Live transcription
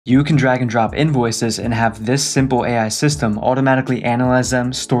You can drag and drop invoices and have this simple AI system automatically analyze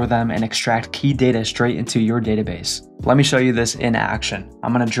them, store them, and extract key data straight into your database. Let me show you this in action.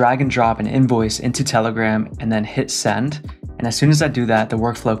 I'm going to drag and drop an invoice into Telegram and then hit send. And as soon as I do that, the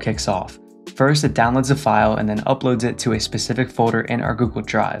workflow kicks off. First, it downloads a file and then uploads it to a specific folder in our Google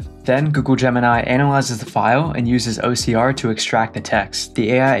Drive. Then Google Gemini analyzes the file and uses OCR to extract the text.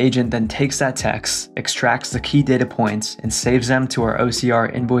 The AI agent then takes that text, extracts the key data points, and saves them to our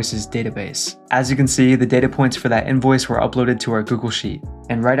OCR Invoices database. As you can see, the data points for that invoice were uploaded to our Google Sheet.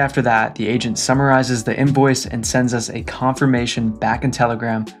 And right after that, the agent summarizes the invoice and sends us a confirmation back in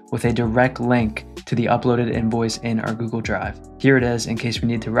Telegram with a direct link to the uploaded invoice in our Google Drive. Here it is in case we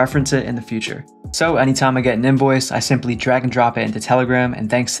need to reference it in the future. So anytime I get an invoice, I simply drag and drop it into Telegram, and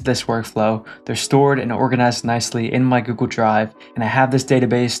thanks to this workflow, they're stored and organized nicely in my Google Drive, and I have this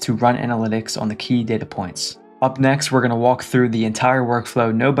database to run analytics on the key data points. Up next, we're going to walk through the entire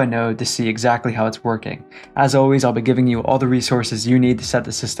workflow node by node to see exactly how it's working. As always, I'll be giving you all the resources you need to set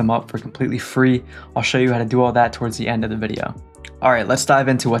the system up for completely free. I'll show you how to do all that towards the end of the video. Alright, let's dive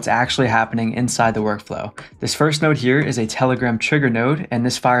into what's actually happening inside the workflow. This first node here is a Telegram trigger node, and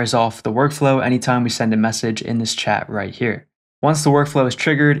this fires off the workflow anytime we send a message in this chat right here. Once the workflow is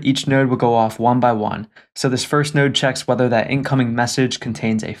triggered, each node will go off one by one. So this first node checks whether that incoming message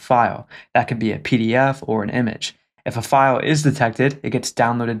contains a file. That could be a PDF or an image. If a file is detected, it gets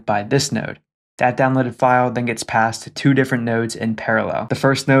downloaded by this node. That downloaded file then gets passed to two different nodes in parallel. The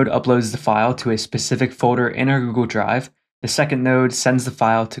first node uploads the file to a specific folder in our Google Drive. The second node sends the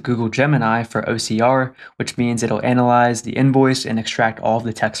file to Google Gemini for OCR, which means it'll analyze the invoice and extract all of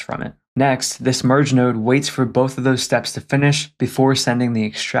the text from it. Next, this merge node waits for both of those steps to finish before sending the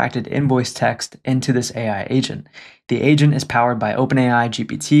extracted invoice text into this AI agent. The agent is powered by OpenAI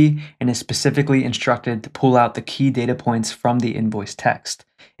GPT and is specifically instructed to pull out the key data points from the invoice text.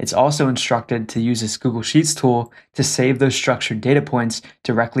 It's also instructed to use this Google Sheets tool to save those structured data points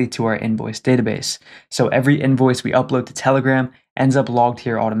directly to our invoice database. So every invoice we upload to Telegram ends up logged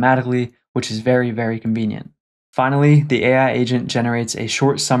here automatically, which is very, very convenient. Finally, the AI agent generates a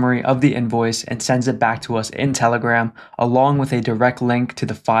short summary of the invoice and sends it back to us in Telegram, along with a direct link to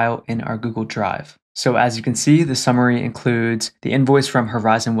the file in our Google Drive. So as you can see, the summary includes the invoice from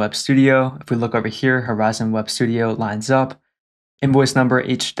Horizon Web Studio. If we look over here, Horizon Web Studio lines up. Invoice number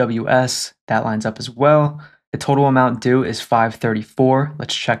HWS, that lines up as well. The total amount due is $534.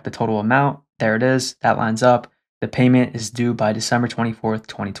 Let's check the total amount. There it is, that lines up. The payment is due by December 24th,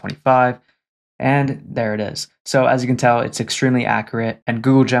 2025. And there it is. So as you can tell, it's extremely accurate, and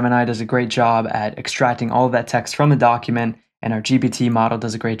Google Gemini does a great job at extracting all of that text from the document, and our GPT model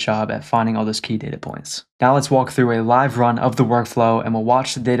does a great job at finding all those key data points. Now let's walk through a live run of the workflow, and we'll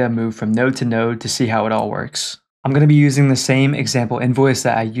watch the data move from node to node to see how it all works. I'm going to be using the same example invoice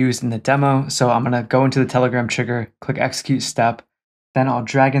that I used in the demo, so I'm going to go into the Telegram trigger, click execute step, then I'll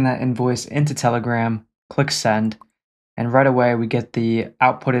drag in that invoice into Telegram, click send, and right away we get the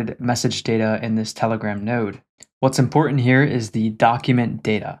outputted message data in this Telegram node. What's important here is the document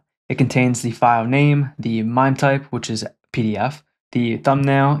data. It contains the file name, the MIME type, which is PDF, the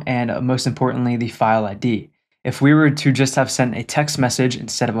thumbnail, and most importantly, the file ID. If we were to just have sent a text message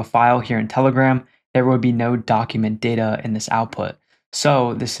instead of a file here in Telegram, there would be no document data in this output.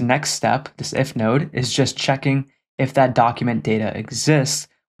 So this next step, this if node, is just checking if that document data exists,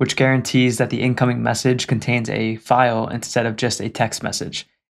 which guarantees that the incoming message contains a file instead of just a text message.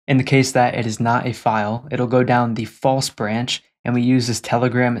 In the case that it is not a file, it'll go down the false branch, and we use this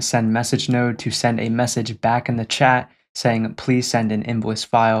Telegram send message node to send a message back in the chat saying, please send an invoice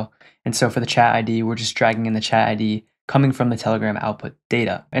file. And so for the chat ID, we're just dragging in the chat ID coming from the Telegram output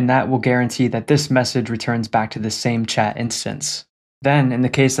data, and that will guarantee that this message returns back to the same chat instance. Then, in the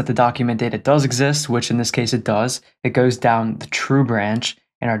case that the document data does exist, which in this case it does, it goes down the true branch,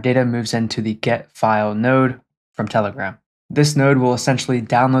 and our data moves into the get file node from Telegram. This node will essentially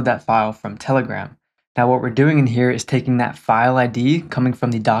download that file from Telegram. Now what we're doing in here is taking that file ID coming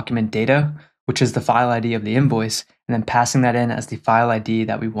from the document data, which is the file ID of the invoice, and then passing that in as the file ID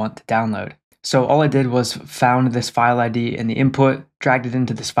that we want to download. So all I did was found this file ID in the input, dragged it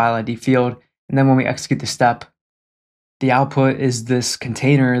into this file ID field, and then when we execute the step, the output is this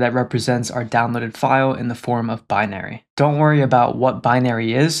container that represents our downloaded file in the form of binary. Don't worry about what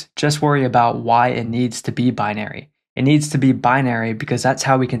binary is, just worry about why it needs to be binary. It needs to be binary because that's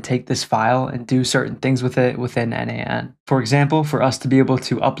how we can take this file and do certain things with it within n8n. For example, for us to be able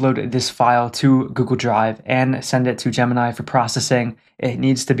to upload this file to Google Drive and send it to Gemini for processing, it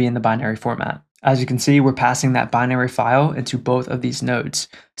needs to be in the binary format. As you can see, we're passing that binary file into both of these nodes.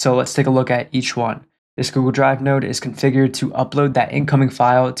 So let's take a look at each one. This Google Drive node is configured to upload that incoming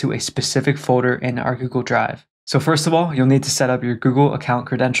file to a specific folder in our Google Drive. So first of all, you'll need to set up your Google account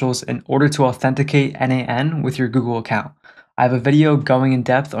credentials in order to authenticate n8n with your Google account. I have a video going in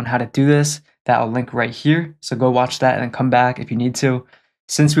depth on how to do this that I'll link right here, so go watch that and then come back if you need to.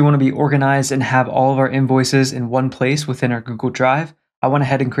 Since we want to be organized and have all of our invoices in one place within our Google Drive, I went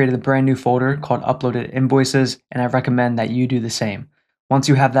ahead and created a brand new folder called Uploaded Invoices, and I recommend that you do the same. Once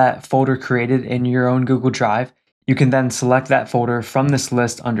you have that folder created in your own Google Drive, you can then select that folder from this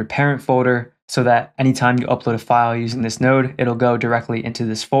list under Parent Folder so that anytime you upload a file using this node, it'll go directly into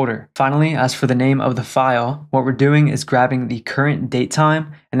this folder. Finally, as for the name of the file, what we're doing is grabbing the current date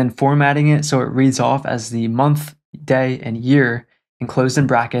time and then formatting it so it reads off as the month, day, and year enclosed in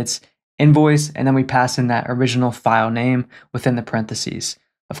brackets, invoice, and then we pass in that original file name within the parentheses.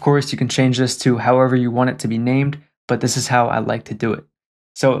 Of course, you can change this to however you want it to be named, but this is how I like to do it.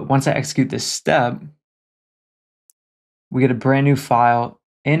 So once I execute this step, we get a brand new file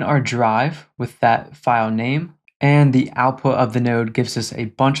in our drive with that file name, and the output of the node gives us a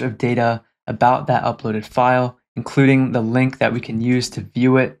bunch of data about that uploaded file, including the link that we can use to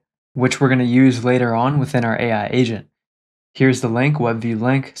view it, which we're going to use later on within our AI agent. Here's the link, web view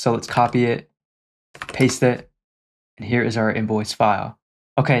link, so let's copy it, paste it, and here is our invoice file.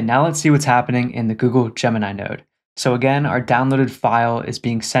 Okay, now let's see what's happening in the Google Gemini node. So again, our downloaded file is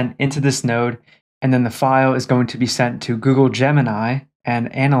being sent into this node, and then the file is going to be sent to Google Gemini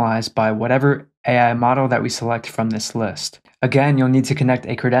and analyzed by whatever AI model that we select from this list. Again, you'll need to connect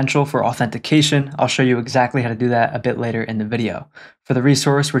a credential for authentication. I'll show you exactly how to do that a bit later in the video. For the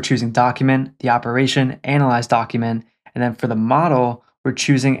resource, we're choosing document, the operation, analyze document, and then for the model, we're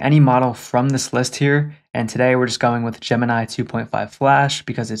choosing any model from this list here. And today we're just going with Gemini 2.5 Flash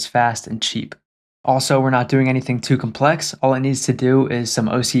because it's fast and cheap. Also, we're not doing anything too complex. All it needs to do is some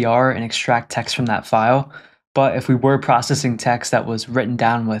OCR and extract text from that file. But if we were processing text that was written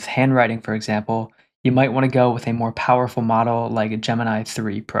down with handwriting, for example, you might want to go with a more powerful model like a Gemini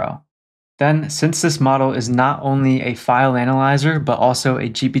 3 Pro. Then, since this model is not only a file analyzer, but also a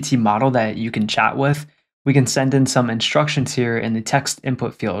GPT model that you can chat with, we can send in some instructions here in the text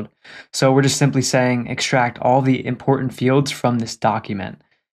input field. So we're just simply saying extract all the important fields from this document.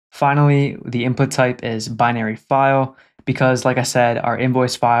 Finally, the input type is binary file because, like I said, our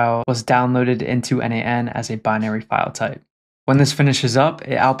invoice file was downloaded into n8n as a binary file type. When this finishes up,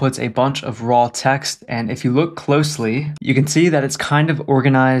 it outputs a bunch of raw text, and if you look closely, you can see that it's kind of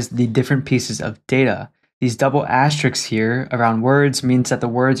organized the different pieces of data. These double asterisks here around words means that the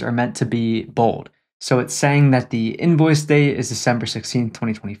words are meant to be bold. So it's saying that the invoice date is December 16,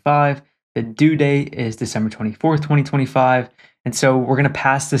 2025, the due date is December 24th, 2025, and so we're going to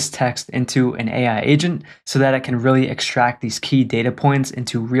pass this text into an AI agent so that it can really extract these key data points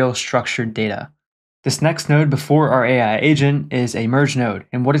into real structured data. This next node before our AI agent is a merge node,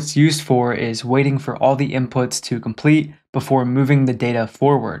 and what it's used for is waiting for all the inputs to complete before moving the data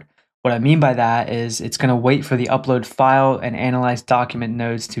forward. What I mean by that is it's going to wait for the upload file and analyze document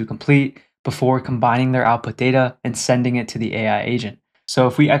nodes to complete before combining their output data and sending it to the AI agent. So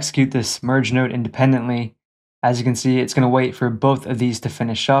if we execute this merge node independently, as you can see, it's going to wait for both of these to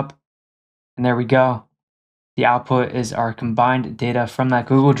finish up. And there we go. The output is our combined data from that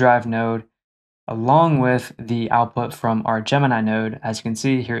Google Drive node, along with the output from our Gemini node. As you can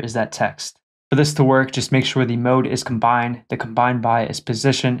see, here is that text. For this to work, just make sure the mode is combined, the combined by is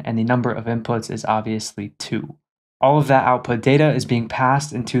position, and the number of inputs is obviously 2. All of that output data is being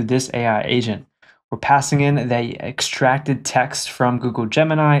passed into this AI agent. We're passing in the extracted text from Google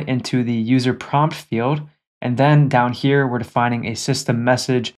Gemini into the user prompt field, and then down here, we're defining a system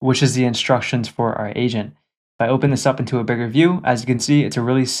message, which is the instructions for our agent. If I open this up into a bigger view, as you can see, it's a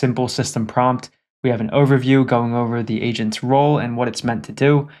really simple system prompt. We have an overview going over the agent's role and what it's meant to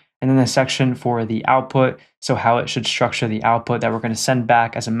do, and then a section for the output, so how it should structure the output that we're going to send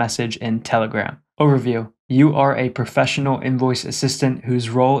back as a message in Telegram. Overview. You are a professional invoice assistant whose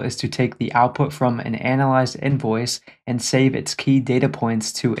role is to take the output from an analyzed invoice and save its key data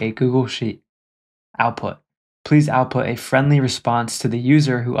points to a Google Sheet. Output. Please output a friendly response to the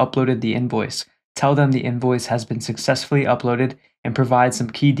user who uploaded the invoice. Tell them the invoice has been successfully uploaded and provide some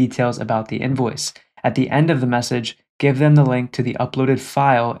key details about the invoice. At the end of the message, give them the link to the uploaded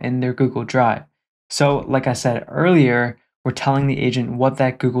file in their Google Drive. So, like I said earlier, we're telling the agent what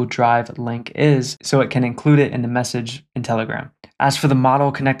that Google Drive link is so it can include it in the message in Telegram. As for the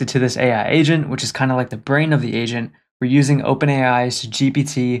model connected to this AI agent, which is kind of like the brain of the agent, we're using OpenAI's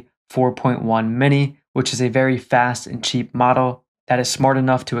GPT 4.1 Mini, which is a very fast and cheap model that is smart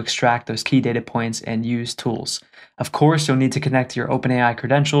enough to extract those key data points and use tools. Of course, you'll need to connect your OpenAI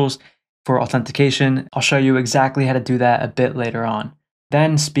credentials for authentication. I'll show you exactly how to do that a bit later on.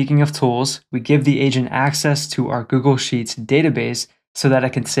 Then, speaking of tools, we give the agent access to our Google Sheets database so that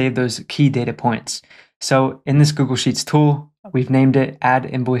it can save those key data points. So in this Google Sheets tool, we've named it Add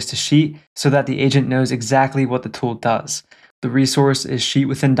Invoice to Sheet so that the agent knows exactly what the tool does. The resource is sheet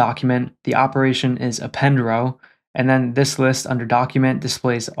within document, the operation is append row, and then this list under document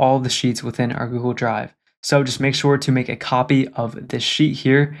displays all the sheets within our Google Drive. So just make sure to make a copy of this sheet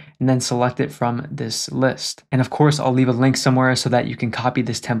here and then select it from this list. And of course, I'll leave a link somewhere so that you can copy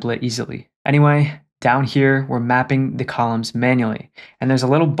this template easily. Anyway, down here, we're mapping the columns manually. And there's a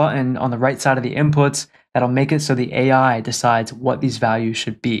little button on the right side of the inputs that'll make it so the AI decides what these values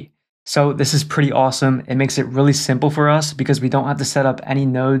should be. So this is pretty awesome. It makes it really simple for us because we don't have to set up any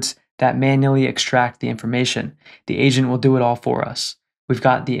nodes that manually extract the information. The agent will do it all for us. We've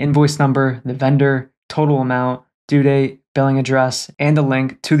got the invoice number, the vendor, total amount, due date, billing address, and a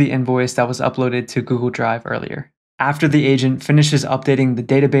link to the invoice that was uploaded to Google Drive earlier. After the agent finishes updating the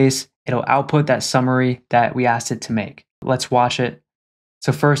database, it'll output that summary that we asked it to make. Let's watch it.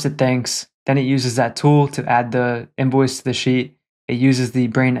 So first it thanks, then it uses that tool to add the invoice to the sheet. It uses the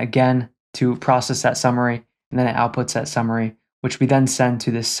brain again to process that summary, and then it outputs that summary, which we then send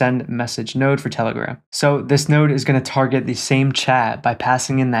to this send message node for Telegram. So this node is going to target the same chat by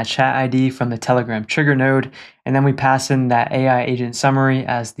passing in that chat ID from the Telegram trigger node, and then we pass in that AI agent summary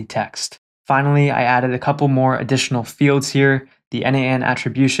as the text. Finally, I added a couple more additional fields here. The n8n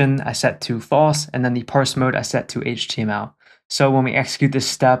attribution I set to false, and then the parse mode I set to HTML. So when we execute this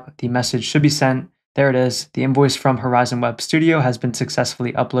step, the message should be sent. There it is. The invoice from Horizon Web Studio has been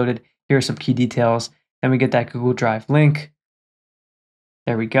successfully uploaded. Here are some key details. Then we get that Google Drive link.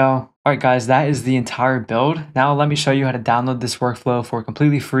 There we go. All right, guys, that is the entire build. Now let me show you how to download this workflow for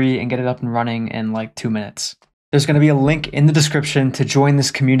completely free and get it up and running in like 2 minutes. There's going to be a link in the description to join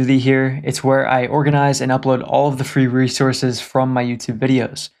this community here. It's where I organize and upload all of the free resources from my YouTube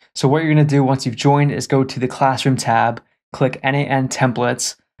videos. So what you're going to do once you've joined is go to the Classroom tab, click n8n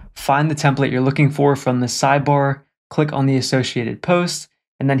templates, find the template you're looking for from the sidebar, click on the associated post,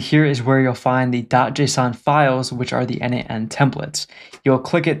 and then here is where you'll find the .json files, which are the n8n templates. You'll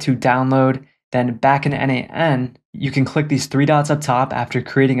click it to download, then back in n8n, you can click these 3 dots up top after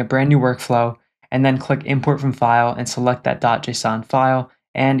creating a brand new workflow, and then click import from file and select that .json file,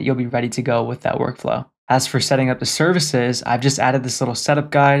 and you'll be ready to go with that workflow. As for setting up the services, I've just added this little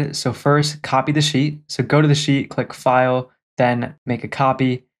setup guide. So first, copy the sheet. So go to the sheet, click file, then make a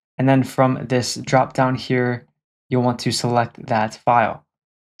copy, and then from this drop down here, you'll want to select that file.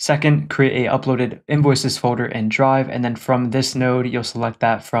 Second, create a uploaded invoices folder in Drive, and then from this node, you'll select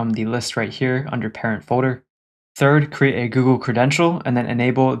that from the list right here under parent folder. Third, create a Google credential and then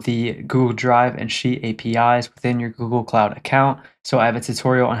enable the Google Drive and Sheet APIs within your Google Cloud account. So I have a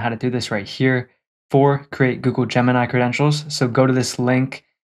tutorial on how to do this right here. 4, create Google Gemini credentials. So go to this link,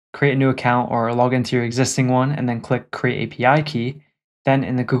 create a new account or log into your existing one, and then click Create API Key. Then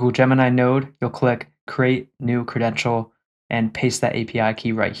in the Google Gemini node, you'll click Create New Credential and paste that API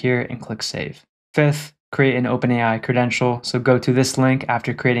key right here and click Save. 5th, create an OpenAI credential. So go to this link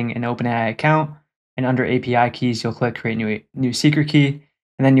after creating an OpenAI account, and under API keys, you'll click Create New Secret Key,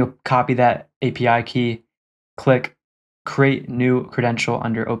 and then you'll copy that API key, click Create New Credential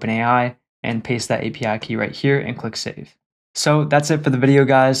under OpenAI, and paste that API key right here and click Save. So that's it for the video,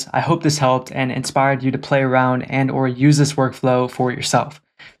 guys. I hope this helped and inspired you to play around and or use this workflow for yourself.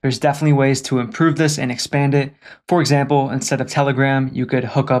 There's definitely ways to improve this and expand it. For example, instead of Telegram, you could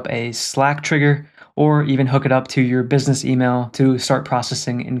hook up a Slack trigger or even hook it up to your business email to start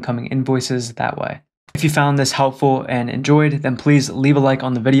processing incoming invoices that way. If you found this helpful and enjoyed, then please leave a like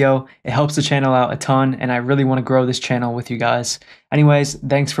on the video. It helps the channel out a ton, and I really want to grow this channel with you guys. Anyways,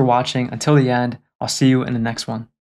 thanks for watching until the end. I'll see you in the next one.